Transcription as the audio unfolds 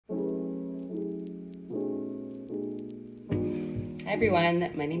Hi everyone,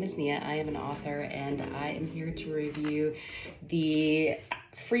 my name is Nia. I am an author and I am here to review the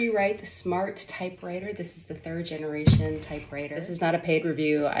FreeWrite Smart Typewriter. This is the 3rd generation typewriter. This is not a paid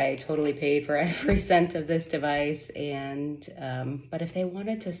review. I totally paid for every cent of this device, and but if they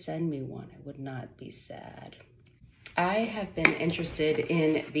wanted to send me one, I would not be sad. I have been interested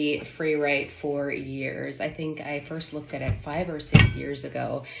in the FreeWrite for years. I think I first looked at it 5 or 6 years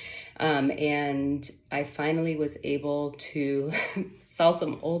ago. And I finally was able to sell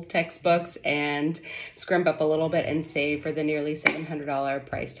some old textbooks and scrimp up a little bit and save for the nearly $700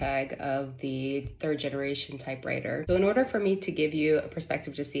 price tag of the 3rd generation typewriter. So in order for me to give you a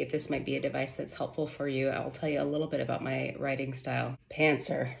perspective to see if this might be a device that's helpful for you, I'll tell you a little bit about my writing style.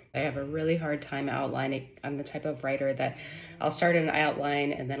 Pantser. I have a really hard time outlining. I'm the type of writer that I'll start an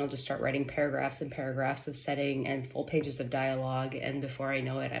outline and then I'll just start writing paragraphs and paragraphs of setting and full pages of dialogue, and before I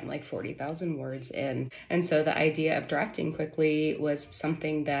know it, I'm like 40,000 words in. And so the idea of drafting quickly was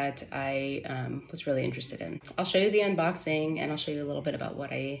something that I was really interested in. I'll show you the unboxing and I'll show you a little bit about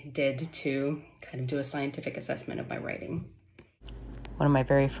what I did to kind of do a scientific assessment of my writing. One of my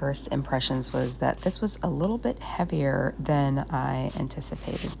very first impressions was that this was a little bit heavier than I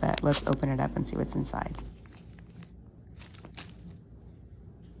anticipated, but let's open it up and see what's inside.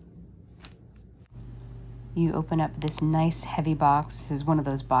 You open up this nice heavy box. This is one of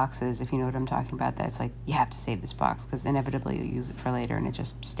those boxes, if you know what I'm talking about, that's like, you have to save this box because inevitably you'll use it for later and it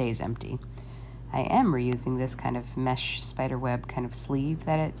just stays empty. I am reusing this kind of mesh spiderweb kind of sleeve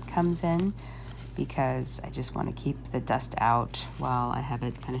that it comes in because I just want to keep the dust out while I have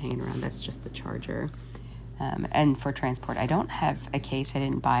it kind of hanging around. That's just the charger. And for transport, I don't have a case. I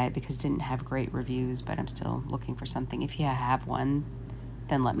didn't buy it because it didn't have great reviews, but I'm still looking for something. If you have one,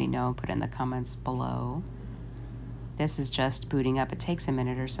 then let me know. Put it in the comments below. This is just booting up. It takes a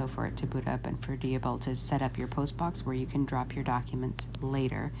minute or so for it to boot up and for you to be able to set up your post box where you can drop your documents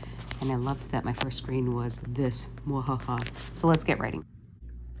later. And I loved that my first screen was this. So let's get writing.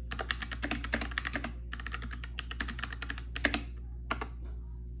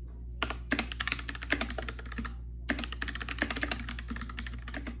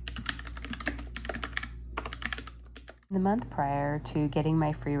 The month prior to getting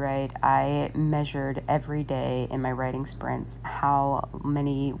my FreeWrite, I measured every day in my writing sprints how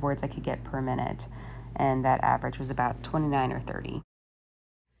many words I could get per minute, and that average was about 29 or 30.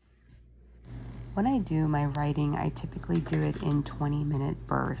 When I do my writing, I typically do it in 20-minute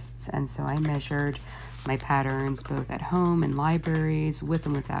bursts, and so I measured my patterns both at home and libraries, with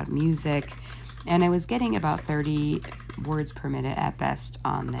and without music, and I was getting about 30 words per minute at best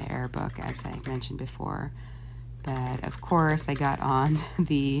on the Airbook, as I mentioned before. But of course I got on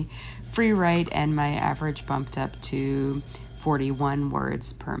the FreeWrite and my average bumped up to 41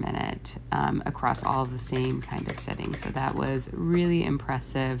 words per minute across all of the same kind of settings. So that was really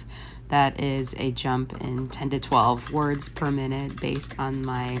impressive. That is a jump in 10 to 12 words per minute based on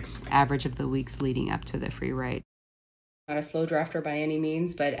my average of the weeks leading up to the FreeWrite. Not a slow drafter by any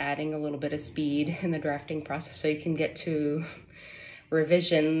means, but adding a little bit of speed in the drafting process so you can get to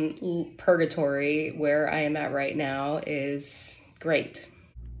revision purgatory where I am at right now is great.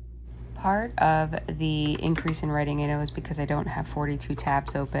 Part of the increase in writing, I know, is because I don't have 42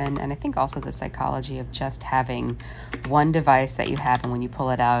 tabs open, and I think also the psychology of just having one device that you have, and when you pull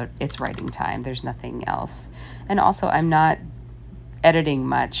it out, it's writing time. There's nothing else. And also I'm not editing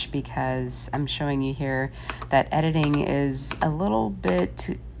much because I'm showing you here that editing is a little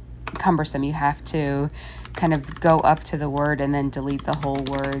bit cumbersome. You have to kind of go up to the word and then delete the whole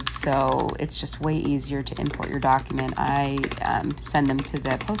word, so it's just way easier to import your document. I send them to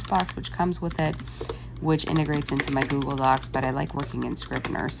the post box, which comes with it, which integrates into my Google Docs, but I like working in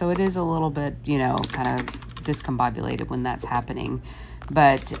Scrivener, so it is a little bit, you know, kind of discombobulated when that's happening,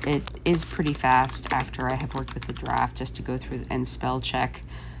 but it is pretty fast after I have worked with the draft just to go through and spell check.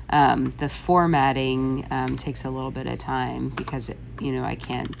 The formatting takes a little bit of time because, you know, I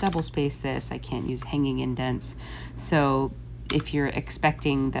can't double space this, I can't use hanging indents. So if you're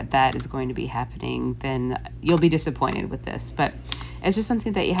expecting that that is going to be happening, then you'll be disappointed with this. But it's just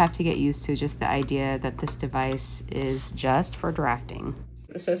something that you have to get used to, just the idea that this device is just for drafting.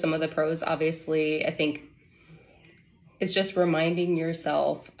 So some of the pros, obviously, I think, is just reminding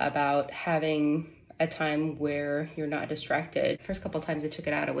yourself about having a time where you're not distracted. First couple times I took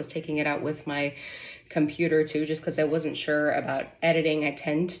it out, I was taking it out with my computer too, just because I wasn't sure about editing. I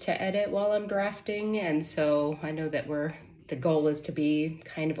tend to edit while I'm drafting, and so I know that the goal is to be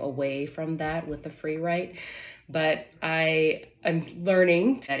kind of away from that with the FreeWrite, but I am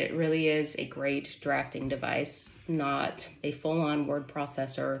learning that it really is a great drafting device, not a full-on word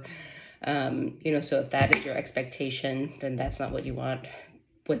processor. You know, so if that is your expectation, then that's not what you want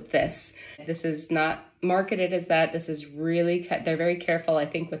with this. This is not marketed as that. This is really, they're very careful, I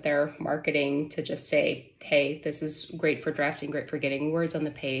think, with their marketing to just say, hey, this is great for drafting, great for getting words on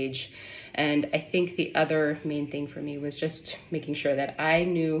the page. And I think the other main thing for me was just making sure that I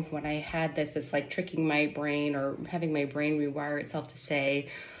knew when I had this, it's like tricking my brain or having my brain rewire itself to say,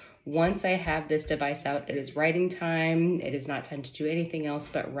 once I have this device out, it is writing time. It is not time to do anything else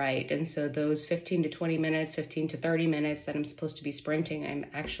but write. And so those 15 to 20 minutes, 15 to 30 minutes that I'm supposed to be sprinting, I'm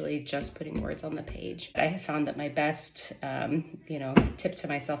actually just putting words on the page. I have found that my best, you know, tip to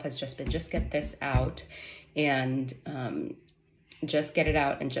myself has just been, just get this out and just get it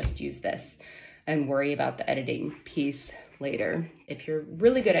out and just use this and worry about the editing piece later. If you're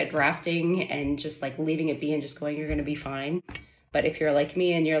really good at drafting and just like leaving it be and just going, you're going to be fine. But if you're like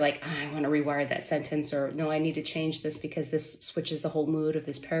me and you're like, I want to rewire that sentence, or no, I need to change this because this switches the whole mood of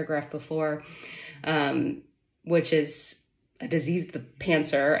this paragraph before, which is a disease of the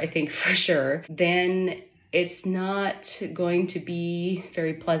pantser, I think for sure, then it's not going to be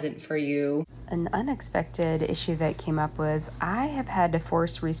very pleasant for you. An unexpected issue that came up was I have had to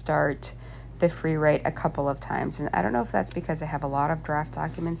force restart the FreeWrite a couple of times. And I don't know if that's because I have a lot of draft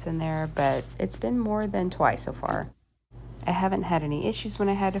documents in there, but it's been more than twice so far. I haven't had any issues when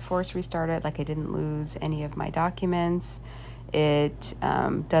I had to force restart it, like I didn't lose any of my documents. It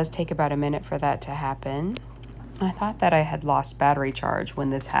does take about a minute for that to happen. I thought that I had lost battery charge when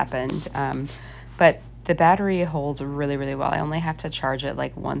this happened, but the battery holds really, really well. I only have to charge it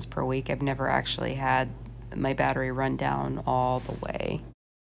like once per week. I've never actually had my battery run down all the way.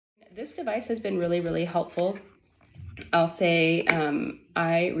 This device has been really, really helpful. I'll say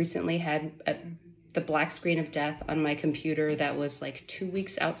I recently had the black screen of death on my computer that was like 2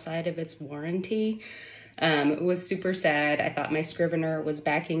 weeks outside of its warranty. It was super sad. I thought my Scrivener was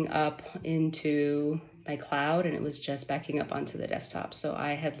backing up into my cloud and it was just backing up onto the desktop. So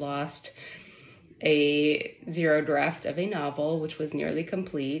I had lost a 0 draft of a novel, which was nearly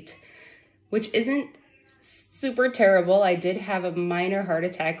complete, which isn't super terrible. I did have a minor heart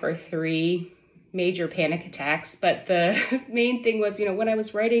attack or 3 major panic attacks, but the main thing was, you know, when I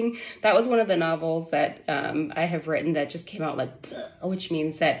was writing, that was one of the novels that I have written that just came out like, which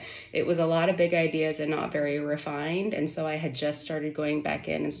means that it was a lot of big ideas and not very refined. And so I had just started going back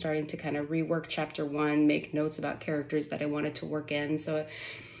in and starting to kind of rework chapter 1, make notes about characters that I wanted to work in. So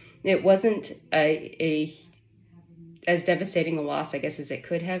it wasn't a as devastating a loss, I guess, as it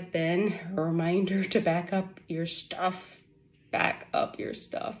could have been. A reminder to back up your stuff,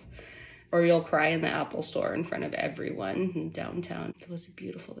 or you'll cry in the Apple store in front of everyone in downtown. It was a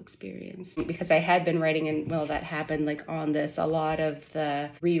beautiful experience because I had been writing, and well, that happened like on this, a lot of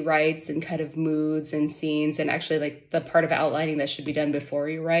the rewrites and kind of moods and scenes, and actually like the part of outlining that should be done before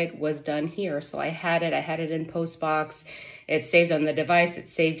you write was done here. So I had it in Postbox. It's saved on the device,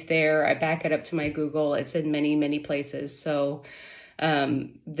 it's saved there. I back it up to my Google. It's in many, many places. So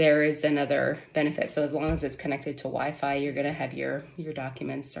there is another benefit. So as long as it's connected to Wi-Fi, you're gonna have your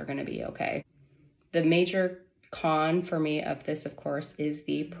documents are gonna be okay. The major con for me of this, of course, is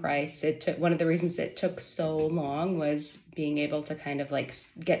the price. One of the reasons it took so long was being able to kind of like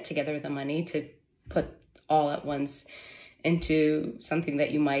get together the money to put all at once into something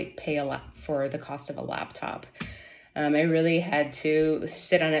that you might pay a lot for the cost of a laptop. I really had to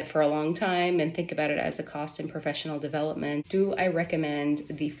sit on it for a long time and think about it as a cost in professional development. Do I recommend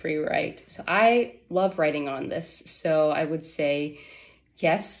the FreeWrite? So I love writing on this. So I would say,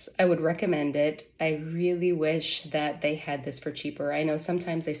 yes, I would recommend it. I really wish that they had this for cheaper. I know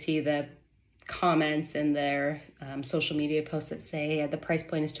sometimes I see the comments in their social media posts that say the price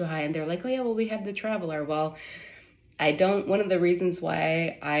point is too high. And they're like, oh yeah, well, we have the Traveler. Well, one of the reasons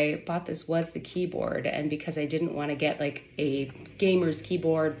why I bought this was the keyboard, and because I didn't want to get like a gamer's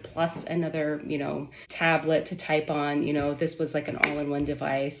keyboard plus another, you know, tablet to type on. You know, this was like an all-in-one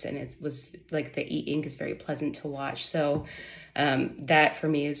device, and it was like the e-ink is very pleasant to watch. So that for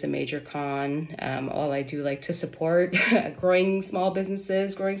me is a major con. All I do like to support growing small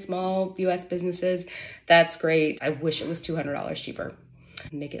businesses, growing small US businesses. That's great. I wish it was $200 cheaper.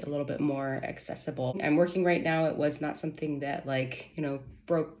 Make it a little bit more accessible. I'm working right now. It was not something that like, you know,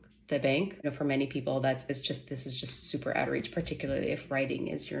 broke the bank. You know, for many people, this is just super out of reach, particularly if writing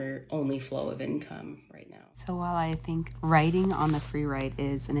is your only flow of income right now. So while I think writing on the FreeWrite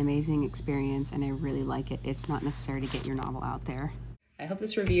is an amazing experience and I really like it, it's not necessary to get your novel out there. I hope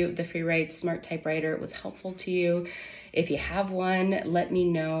this review of the FreeWrite Smart Typewriter was helpful to you. If you have one, let me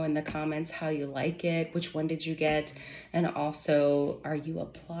know in the comments how you like it, which one did you get, and also, are you a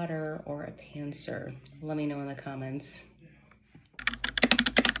plotter or a pantser? Let me know in the comments.